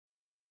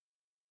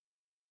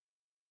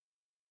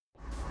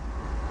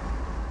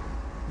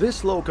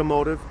This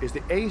locomotive is the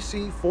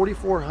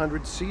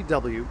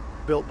AC4400CW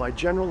built by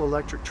General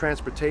Electric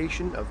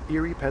Transportation of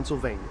Erie,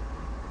 Pennsylvania.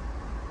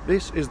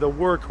 This is the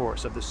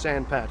workhorse of the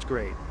sandpatch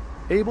grade,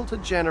 able to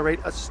generate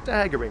a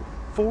staggering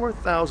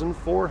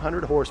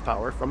 4,400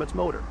 horsepower from its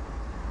motor.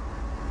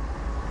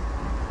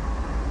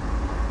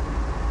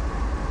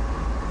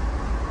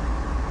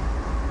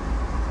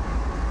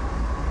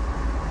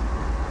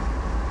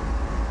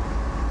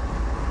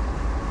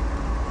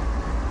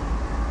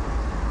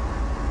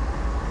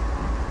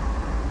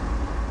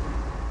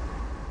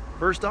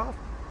 First off,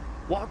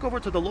 walk over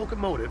to the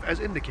locomotive as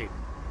indicated.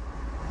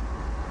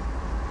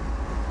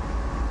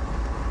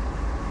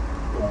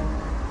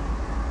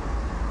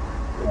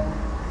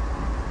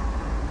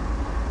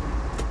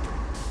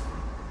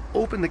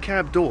 Open the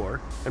cab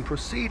door and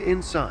proceed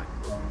inside.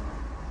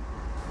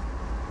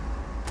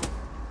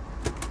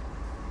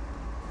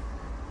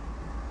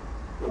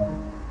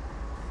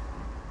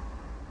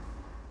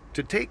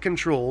 To take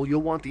control,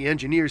 you'll want the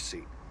engineer's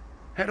seat.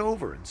 Head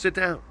over and sit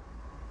down.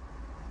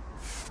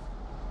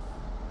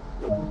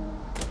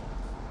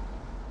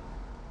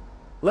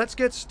 Let's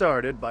get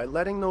started by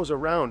letting those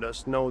around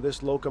us know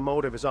this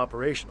locomotive is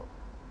operational.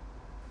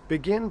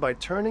 Begin by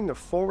turning the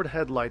forward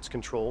headlights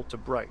control to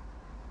bright.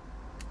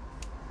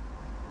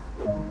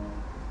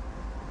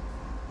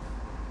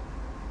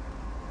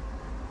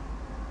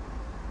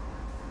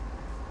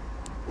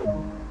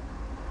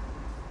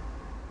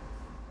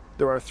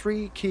 There are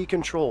three key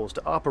controls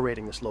to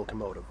operating this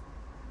locomotive: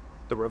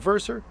 the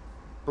reverser,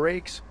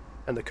 brakes,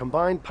 and the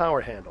combined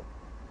power handle.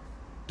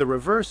 The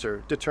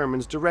reverser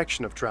determines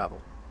direction of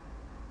travel.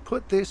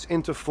 Put this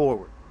into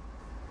forward.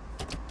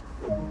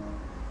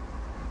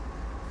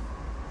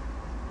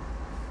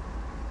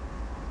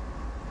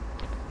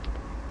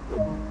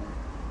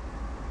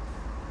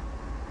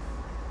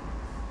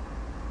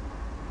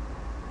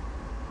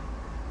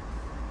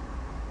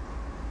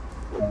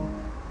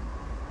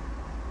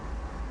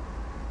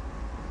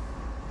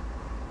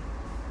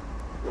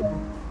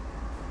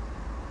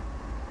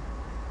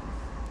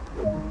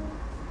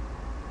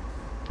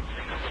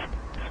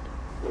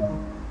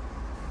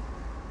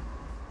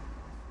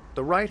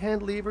 The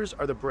right-hand levers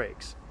are the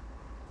brakes.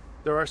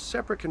 There are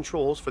separate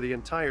controls for the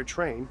entire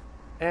train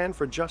and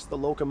for just the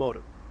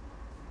locomotive.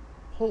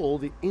 Pull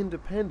the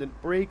independent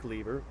brake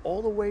lever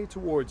all the way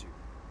towards you.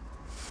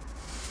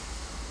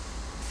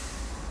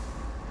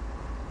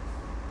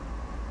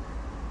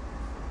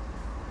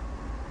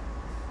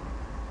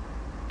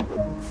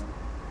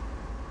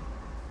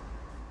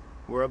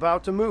 We're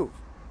about to move,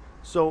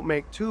 so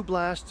make 2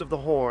 blasts of the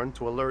horn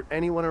to alert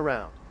anyone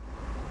around.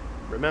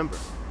 Remember,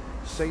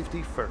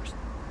 safety first.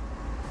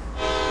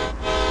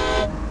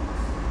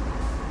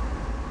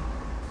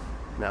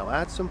 Now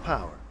add some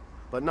power,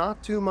 but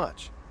not too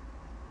much.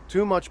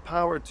 Too much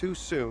power too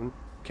soon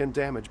can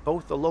damage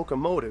both the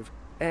locomotive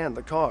and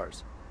the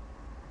cars.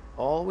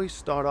 Always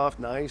start off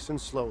nice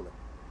and slowly.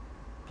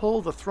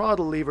 Pull the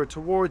throttle lever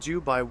towards you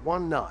by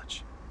 1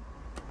 notch.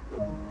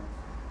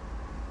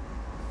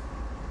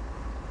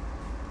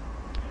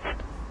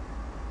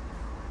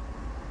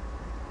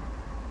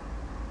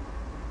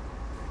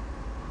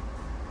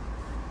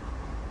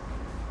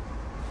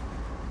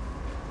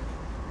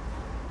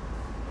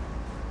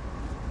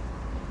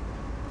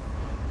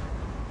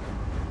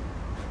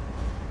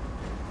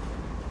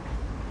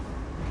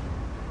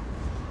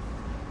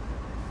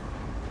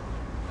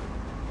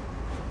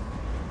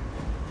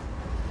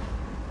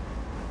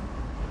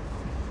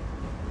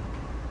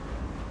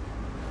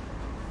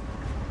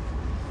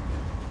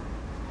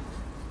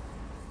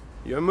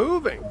 You're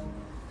moving!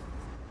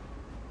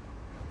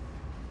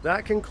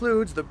 That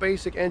concludes the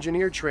basic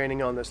engineer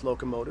training on this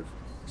locomotive,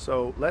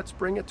 so let's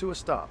bring it to a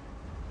stop.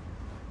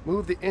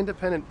 Move the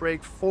independent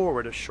brake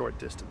forward a short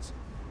distance.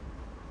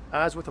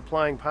 As with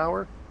applying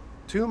power,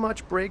 too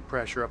much brake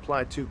pressure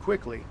applied too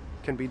quickly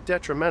can be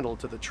detrimental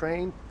to the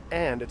train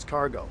and its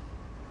cargo.